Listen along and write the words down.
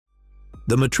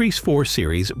The Matrice 4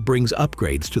 series brings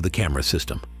upgrades to the camera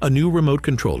system, a new remote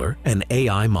controller, an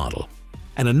AI model,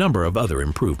 and a number of other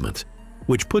improvements,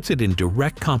 which puts it in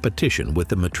direct competition with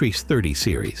the Matrice 30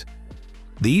 series.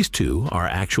 These two are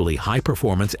actually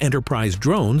high-performance enterprise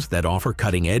drones that offer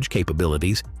cutting-edge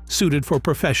capabilities suited for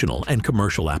professional and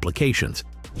commercial applications.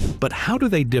 But how do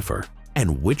they differ,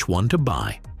 and which one to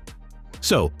buy?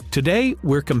 So, today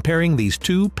we're comparing these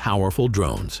two powerful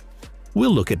drones.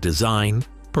 We'll look at design,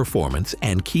 performance,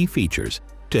 and key features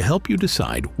to help you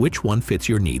decide which one fits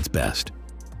your needs best.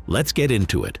 Let's get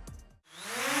into it.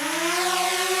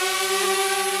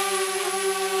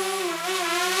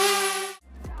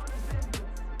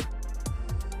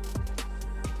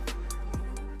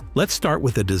 Let's start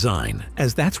with the design,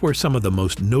 as that's where some of the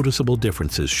most noticeable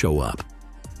differences show up.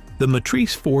 The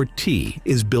Matrice 30T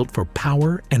is built for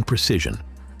power and precision.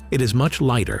 It is much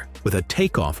lighter, with a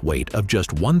takeoff weight of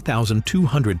just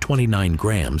 1,229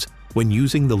 grams when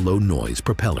using the low-noise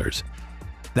propellers.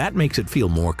 That makes it feel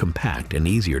more compact and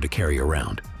easier to carry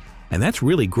around. And that's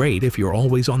really great if you're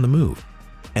always on the move.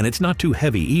 And it's not too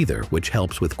heavy either, which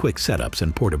helps with quick setups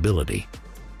and portability.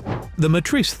 The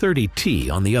Matrice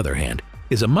 30T, on the other hand,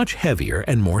 is a much heavier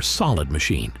and more solid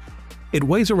machine. It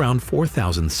weighs around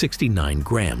 4,069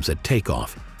 grams at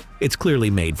takeoff. It's clearly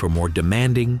made for more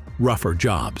demanding, rougher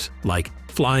jobs, like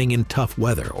flying in tough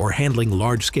weather or handling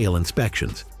large-scale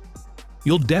inspections.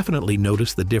 You'll definitely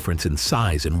notice the difference in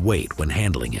size and weight when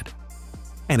handling it.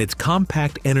 And its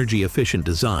compact, energy-efficient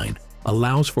design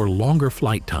allows for longer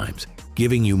flight times,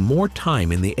 giving you more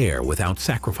time in the air without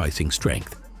sacrificing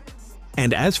strength.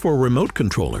 And as for remote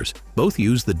controllers, both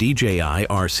use the DJI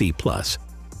RC+,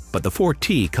 but the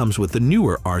 4T comes with the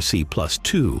newer RC Plus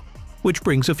 2, which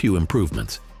brings a few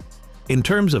improvements. In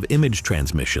terms of image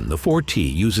transmission, the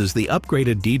 4T uses the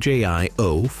upgraded DJI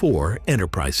O4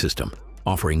 Enterprise system,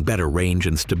 offering better range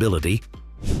and stability,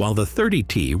 while the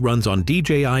 30T runs on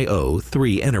DJI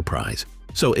O3 Enterprise.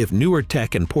 So if newer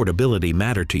tech and portability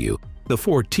matter to you, the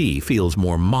 4T feels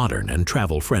more modern and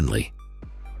travel-friendly.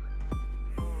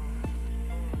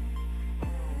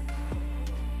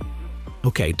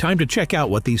 Okay, time to check out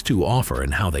what these two offer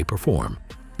and how they perform.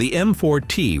 The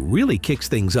M4T really kicks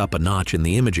things up a notch in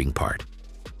the imaging part.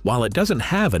 While it doesn't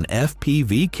have an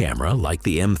FPV camera like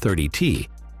the M30T,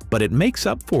 but it makes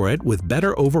up for it with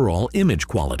better overall image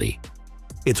quality.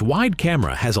 Its wide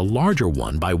camera has a larger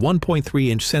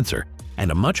 1x1.3-inch sensor and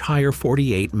a much higher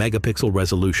 48-megapixel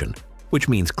resolution, which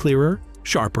means clearer,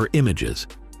 sharper images.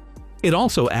 It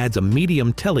also adds a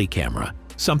medium tele camera,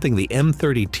 something the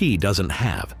M30T doesn't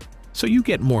have, so you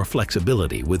get more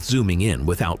flexibility with zooming in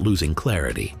without losing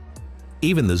clarity.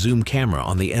 Even the zoom camera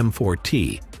on the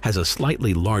M4T has a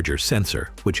slightly larger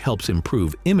sensor, which helps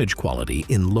improve image quality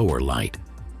in lower light.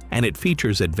 And it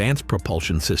features advanced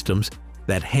propulsion systems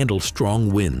that handle strong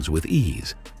winds with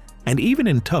ease. And even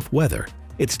in tough weather,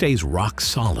 it stays rock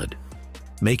solid,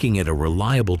 making it a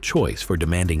reliable choice for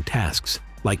demanding tasks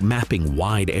like mapping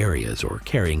wide areas or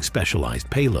carrying specialized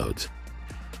payloads.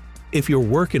 If your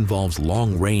work involves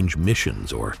long-range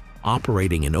missions or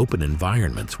operating in open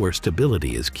environments where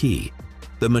stability is key,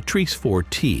 the Matrice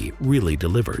 4T really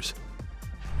delivers.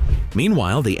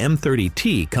 Meanwhile, the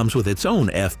M30T comes with its own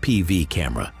FPV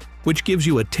camera, which gives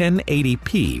you a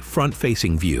 1080p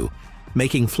front-facing view,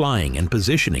 making flying and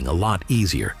positioning a lot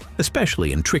easier,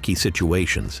 especially in tricky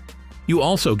situations. You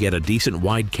also get a decent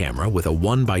wide camera with a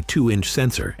 1x2-inch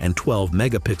sensor and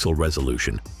 12-megapixel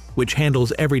resolution, which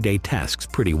handles everyday tasks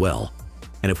pretty well.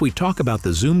 And if we talk about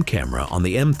the zoom camera on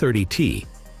the M30T,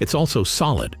 it's also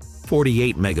solid,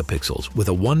 48 megapixels with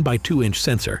a 1x2-inch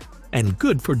sensor and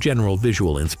good for general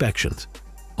visual inspections.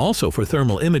 Also for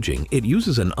thermal imaging, it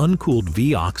uses an uncooled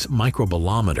Viox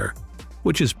microbolometer,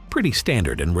 which is pretty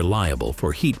standard and reliable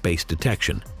for heat-based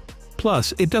detection.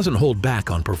 Plus, it doesn't hold back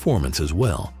on performance as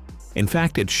well. In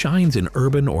fact, it shines in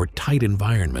urban or tight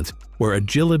environments where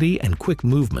agility and quick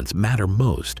movements matter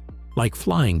most, like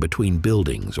flying between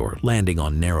buildings or landing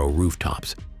on narrow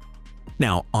rooftops.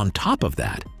 Now, on top of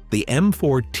that, the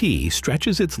M4T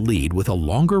stretches its lead with a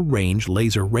longer-range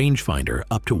laser rangefinder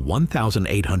up to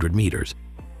 1,800 meters,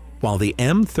 while the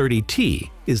M30T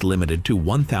is limited to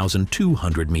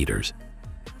 1,200 meters.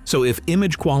 So if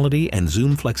image quality and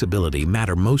zoom flexibility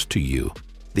matter most to you,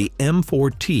 the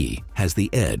M4T has the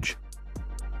edge.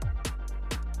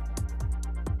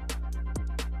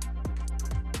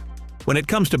 When it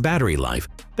comes to battery life,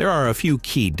 there are a few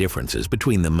key differences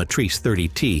between the Matrice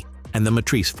 30T and the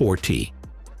Matrice 4T.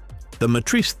 The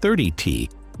Matrice 30T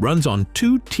runs on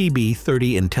two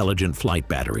TB30 intelligent flight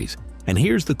batteries, and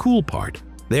here's the cool part,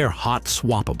 they're hot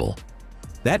swappable.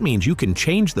 That means you can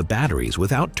change the batteries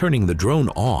without turning the drone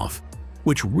off.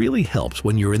 which really helps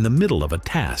when you're in the middle of a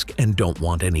task and don't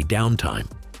want any downtime.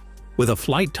 With a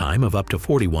flight time of up to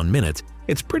 41 minutes,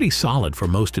 it's pretty solid for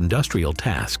most industrial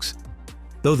tasks,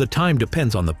 though the time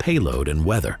depends on the payload and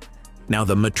weather. Now,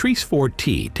 the Matrice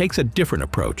 30T takes a different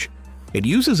approach. It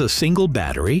uses a single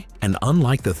battery, and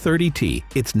unlike the 30T,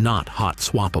 it's not hot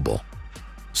swappable.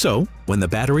 So, when the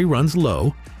battery runs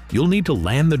low, you'll need to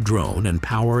land the drone and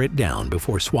power it down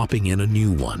before swapping in a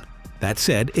new one. That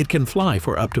said, it can fly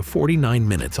for up to 49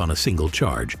 minutes on a single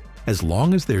charge, as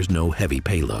long as there's no heavy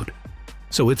payload.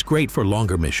 So it's great for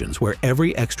longer missions where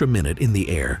every extra minute in the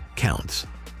air counts.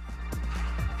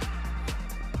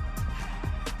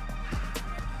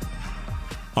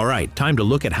 Alright, time to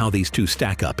look at how these two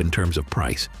stack up in terms of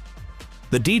price.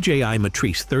 The DJI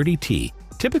Matrice 30T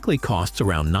typically costs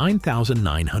around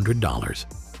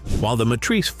 $9,900, while the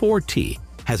Matrice 4T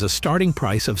has a starting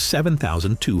price of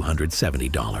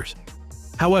 $7,270.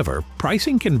 However,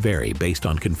 pricing can vary based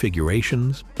on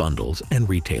configurations, bundles, and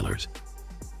retailers.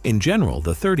 In general,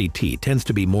 the 30T tends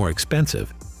to be more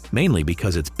expensive, mainly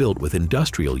because it's built with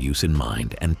industrial use in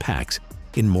mind and packs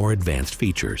in more advanced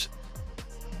features.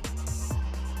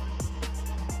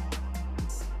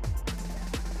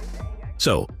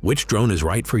 So, which drone is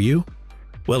right for you?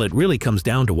 Well, it really comes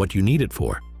down to what you need it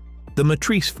for. The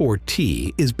Matrice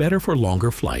 4T is better for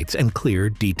longer flights and clear,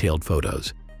 detailed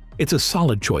photos. It's a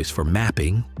solid choice for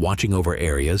mapping, watching over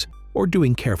areas, or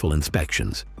doing careful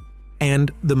inspections.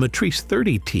 And the Matrice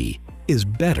 30T is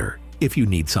better if you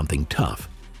need something tough.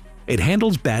 It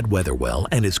handles bad weather well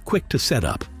and is quick to set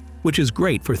up, which is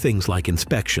great for things like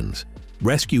inspections,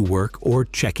 rescue work, or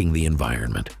checking the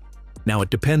environment. Now, it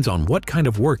depends on what kind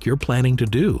of work you're planning to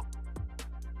do.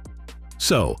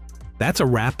 So, that's a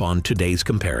wrap on today's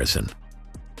comparison.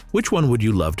 Which one would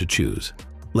you love to choose?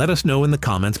 Let us know in the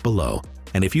comments below,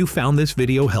 and if you found this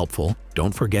video helpful,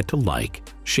 don't forget to like,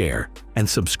 share, and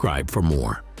subscribe for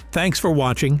more. Thanks for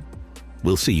watching.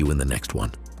 We'll see you in the next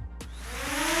one.